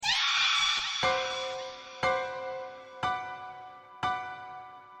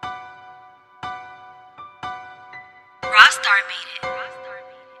Rahstarr made it.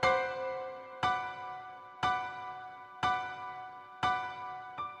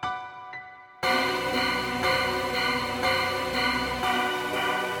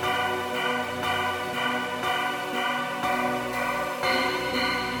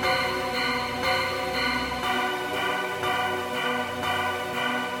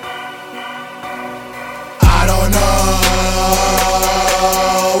 I don't know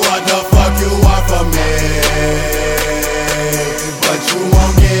what the fuck you want from me, but you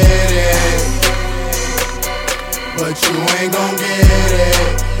won't get it. But you ain't gon' get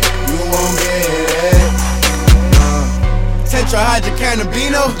it. You won't get it.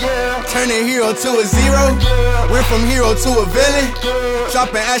 Tetrahydrocannabino, turning hero to a zero. Went from hero to a villain,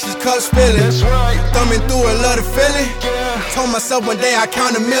 dropping ashes, cups spilling. Thumbing through a lot of feeling. Told myself one day I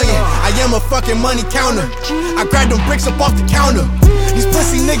count 1 million. I am a fucking money counter. I grabbed them bricks up off the counter. These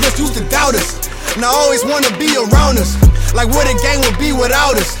pussy niggas used to doubt us, and I always wanna be around us, like what a gang would be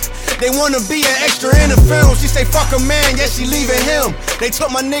without us. They wanna be an extra in the film. She say fuck a man, yeah she leaving him. They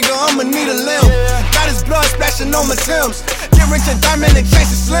took my nigga, I'ma need a limb. Got his blood splashing on my Timbs. Get rich and diamond and chase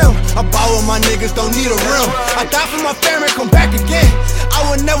it slim. I ball with my niggas, don't need a rim. I die for my family, come back again. I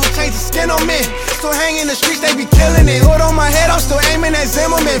would never change the skin on me. Still hanging in the streets, they be killing it. Hood on my head, I'm still aiming at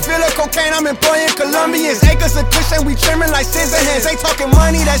Zimmerman. Feel like cocaine, I'm employing Colombians. Acres of cushion, we trimming like scissor hands. Ain't talking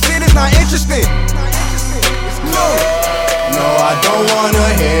money, that shit is not interesting. No, no, I don't wanna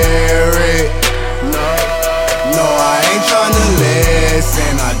hear it. No, I ain't tryna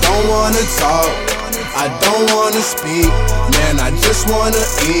listen. I don't wanna talk. I don't wanna speak. Man, I just wanna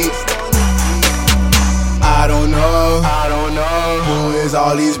eat. I don't know who is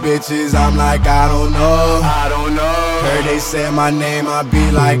all these bitches. I'm like, I don't know. Heard they said my name, I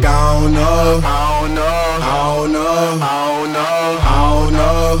be like, I don't know.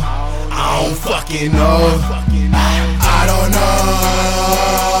 I don't fucking know. I don't know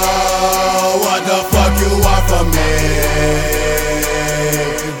what the fuck you want from me,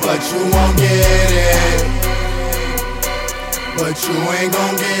 but you won't get it. But you ain't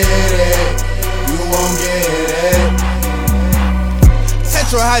gon' get it. You won't get it.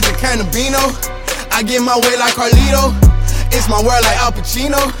 Tetrahydrocannabino, I get my way like Carlito. It's my word like Al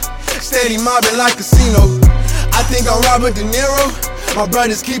Pacino. Steady mobbing like casino. I think I'm Robert De Niro. My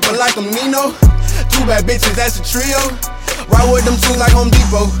brothers keep it like I'm Nino. Two bad bitches, that's a trio. Ride with them two like Home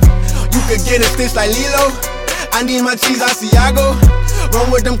Depot. You could get a stitch like Lilo. I need my cheese Asiago.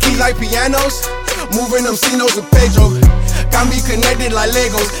 Run with them keys like pianos. Moving them C-notes with Pedro. Got me connected like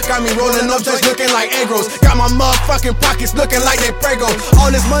Legos. Got me rolling up just looking like egos. Got my motherfucking pockets looking like they Prego. All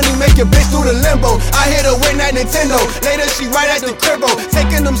this money make your bitch through the limbo. I hit her with that Nintendo. Later she right at the cribbo.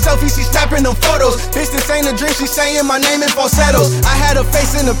 Taking them selfies, she snapping them photos. Bitch, this ain't a dream, she saying my name in falsettos. I had her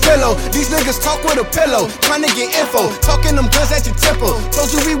face in a pillow. These niggas talk with a pillow. Trying to get info. Talking them guns at your temple.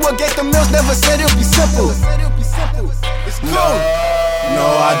 Told you we would get the meals, never said it'll be simple. It's cool. No,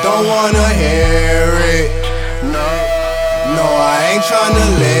 I don't wanna hear it. No, I ain't tryna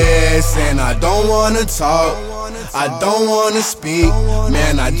listen. I don't wanna talk. I don't wanna speak.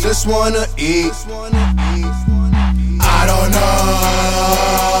 Man, I just wanna eat. I don't know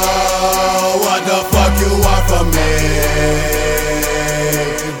what the fuck you want from me,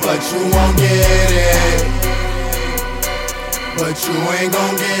 but you won't get it. But you ain't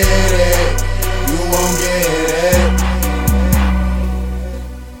gon' get it. You won't get it.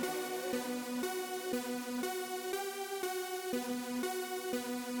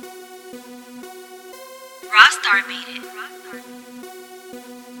 Rahstarr made it.